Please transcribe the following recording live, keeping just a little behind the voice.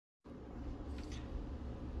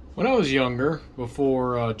When I was younger,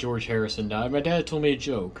 before George Harrison died, my dad told me a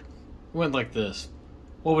joke. It went like this: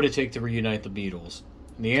 what would it take to reunite the Beatles?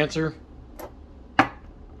 And the answer?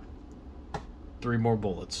 3 more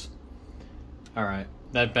bullets. Alright,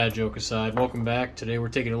 that bad joke aside, welcome back. Today we're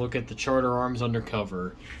taking a look at the Charter Arms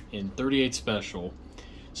Undercover in 38 Special.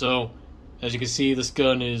 So, as you can see, this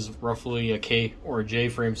gun is roughly a K or a J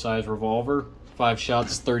frame size revolver. 5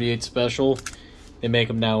 shots, 38 Special. They make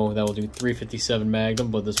them now that will do 357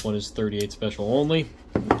 Magnum, but this one is 38 Special only.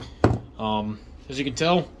 As you can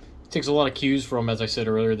tell, it takes a lot of cues from, as I said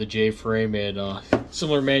earlier, the J frame and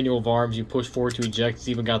similar manual of arms. You push forward to eject. It's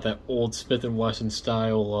even got that old Smith & Wesson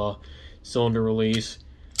style cylinder release.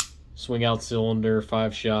 Swing out cylinder,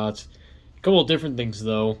 5 shots. A couple of different things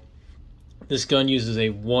though. This gun uses a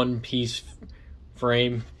one-piece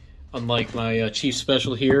frame, unlike my Chief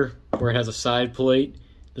Special here, where it has a side plate.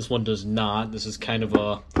 This one does not. This is kind of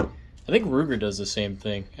a... I think Ruger does the same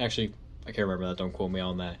thing. Actually, I can't remember that. Don't quote me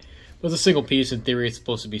on that. But it's a single piece. In theory, it's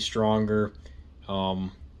supposed to be stronger. I've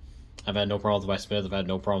had no problems with my Smith. I've had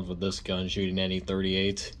no problems with this gun shooting any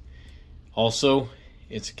 38. Also,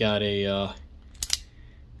 it's got a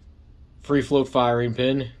free float firing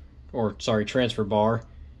pin. Or, sorry, transfer bar.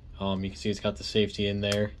 You can see it's got the safety in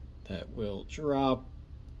there. That will drop.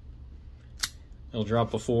 It'll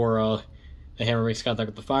drop before... the hammer makes contact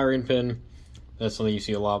with the firing pin. That's something you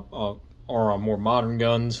see a lot or on more modern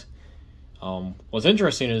guns. What's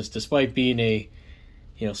interesting is, despite being a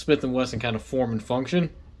Smith & Wesson kind of form and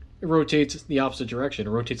function, it rotates the opposite direction.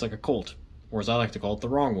 It rotates like a Colt, or as I like to call it, the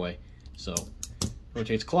wrong way. So,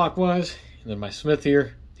 rotates clockwise, and then my Smith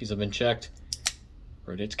here, these have been checked,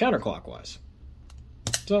 rotates counterclockwise.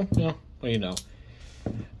 So, well, you know.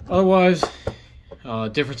 Otherwise,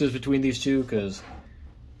 differences between these two, because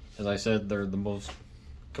as I said, they're the most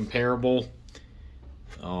comparable.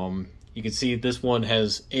 You can see this one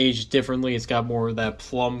has aged differently. It's got more of that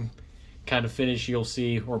plum kind of finish you'll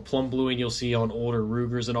see, or plum bluing you'll see on older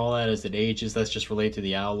Rugers and all that as it ages. That's just related to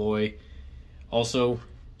the alloy. Also,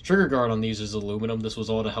 trigger guard on these is aluminum. This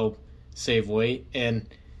was all to help save weight. And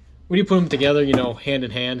when you put them together, hand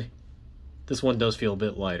in hand, this one does feel a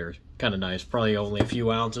bit lighter. Kind of nice. Probably only a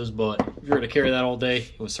few ounces, but if you were to carry that all day,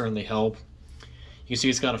 it would certainly help. You can see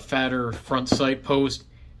it's got a fatter front sight post.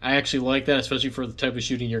 I actually like that, especially for the type of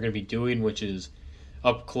shooting you're going to be doing, which is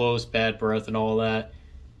up close, bad breath, and all that.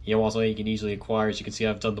 Also you can easily acquire. As you can see,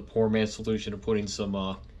 I've done the poor man's solution of putting some,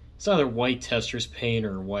 it's either white Tester's paint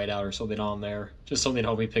or white out or something on there. Just something to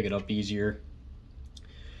help me pick it up easier.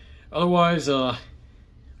 Otherwise,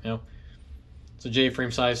 it's a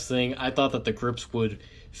J-frame size thing. I thought that the grips would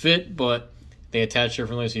fit, but they attach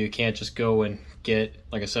differently, so you can't just go and get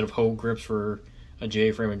like a set of hoe grips for a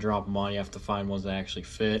J-frame and drop them on. You have to find ones that actually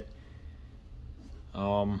fit.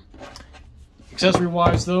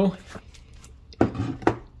 Accessory-wise, though,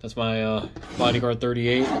 that's my Bodyguard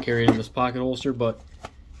 38. I carry it in this pocket holster, but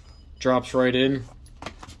drops right in.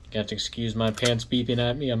 You have to excuse my pants beeping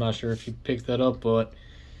at me. I'm not sure if you picked that up, but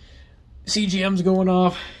CGM's going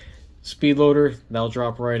off. Speed loader, that'll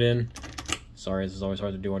drop right in. Sorry, this is always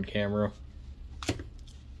hard to do on camera.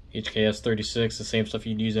 HKS 36, the same stuff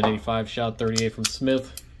you'd use an 85 shot 38 from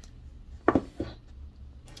Smith.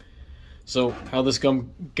 So, how this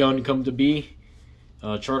gun come to be?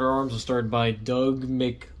 Charter Arms was started by Doug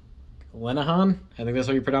McLennan. I think that's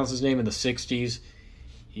how you pronounce his name, in the 60s.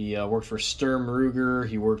 He worked for Sturm Ruger.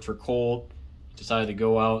 He worked for Colt. He decided to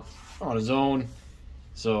go out on his own.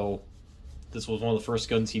 So, this was one of the first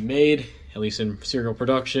guns he made, at least in serial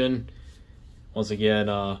production. Once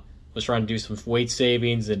again, was trying to do some weight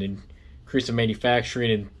savings and increase the manufacturing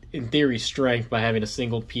and, in theory, strength by having a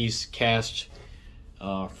single piece cast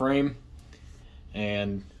frame.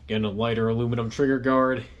 And again, a lighter aluminum trigger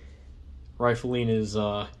guard. Rifling is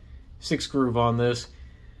 6 groove on this.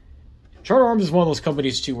 Charter Arms is one of those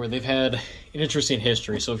companies too where they've had an interesting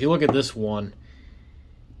history. So if you look at this one,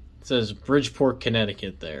 it says Bridgeport,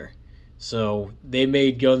 Connecticut there. So they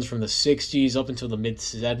made guns from the 60s up until the mid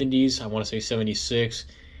 70s. I want to say 76.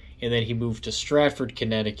 And then he moved to Stratford,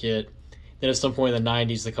 Connecticut. Then at some point in the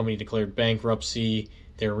 90s, the company declared bankruptcy.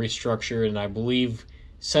 They were restructured, and I believe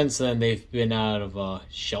since then they've been out of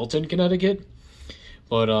Shelton, Connecticut.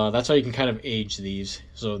 But that's how you can kind of age these.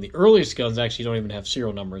 So the earliest guns actually don't even have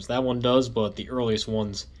serial numbers. That one does, but the earliest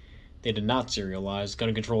ones, they did not serialize.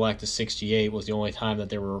 Gun Control Act of 68 was the only time that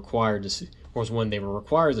they were required to, was when they were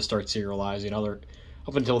required to start serializing.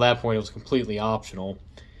 Up until that point, it was completely optional.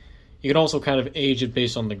 You can also kind of age it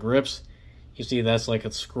based on the grips. You see that's like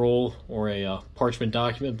a scroll or a parchment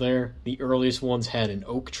document there. The earliest ones had an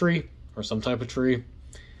oak tree or some type of tree.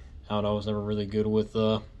 I don't know, I was never really good with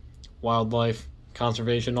wildlife.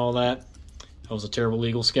 conservation and all that. I was a terrible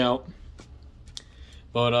Eagle Scout.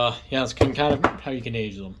 But, yeah, that's kind of how you can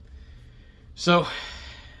age them. So,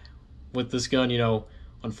 with this gun, you know,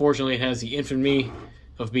 unfortunately it has the infamy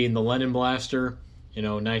of being the Lennon blaster. You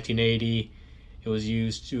know, 1980, it was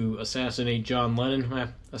used to assassinate John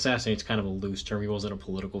Lennon. Assassinate's kind of a loose term. He wasn't a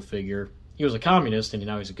political figure. He was a communist, and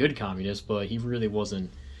now he's a good communist, but he really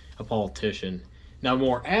wasn't a politician. Now,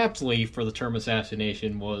 more aptly for the term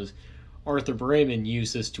assassination was Arthur Bremen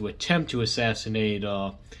used this to attempt to assassinate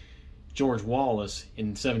George Wallace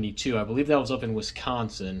in 72. I believe that was up in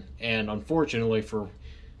Wisconsin, and unfortunately for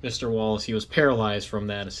Mr. Wallace, he was paralyzed from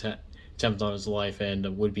that attempt on his life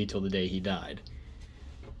and would be till the day he died.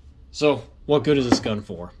 So, what good is this gun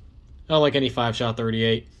for? Not like any 5-shot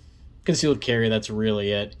 38. Concealed carry, that's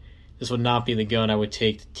really it. This would not be the gun I would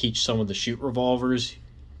take to teach someone to shoot revolvers.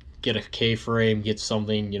 Get a K-frame, get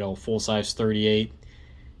something, you know, full-size 38.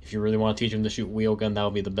 If you really want to teach them to shoot wheel gun, that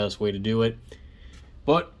would be the best way to do it.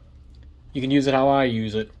 But you can use it how I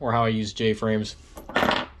use it, or how I use J-frames.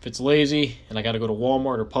 If it's lazy, and I got to go to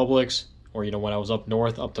Walmart or Publix, or, you know, when I was up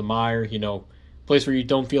north, up to Meyer, you know, place where you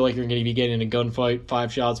don't feel like you're going to be getting in a gunfight,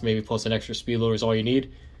 5 shots, maybe plus an extra speed loader is all you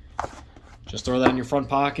need. Just throw that in your front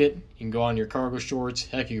pocket. You can go on your cargo shorts.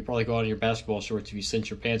 Heck, you could probably go on your basketball shorts if you cinch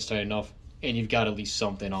your pants tight enough, and you've got at least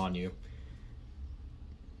something on you.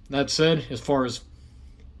 That said, as far as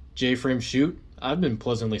J-frame shoot, I've been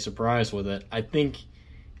pleasantly surprised with it. I think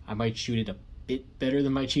I might shoot it a bit better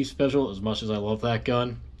than my Chief Special, as much as I love that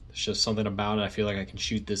gun. There's just something about it. I feel like I can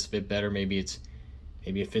shoot this a bit better. Maybe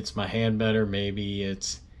it fits my hand better. Maybe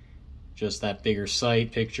it's just that bigger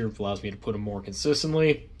sight picture allows me to put them more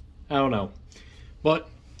consistently. I don't know. But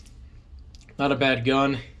not a bad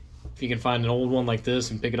gun. If you can find an old one like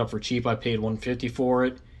this and pick it up for cheap, I paid $150 for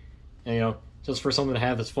it. And, you know, just for something to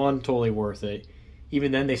have that's fun, totally worth it.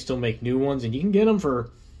 Even then, they still make new ones, and you can get them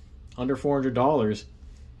for under $400.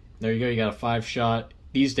 There you go. You got a 5-shot,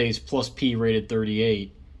 these days, plus P rated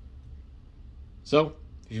 38. So,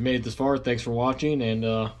 if you made it this far, thanks for watching, and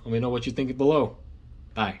let me know what you think below.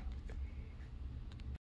 Bye.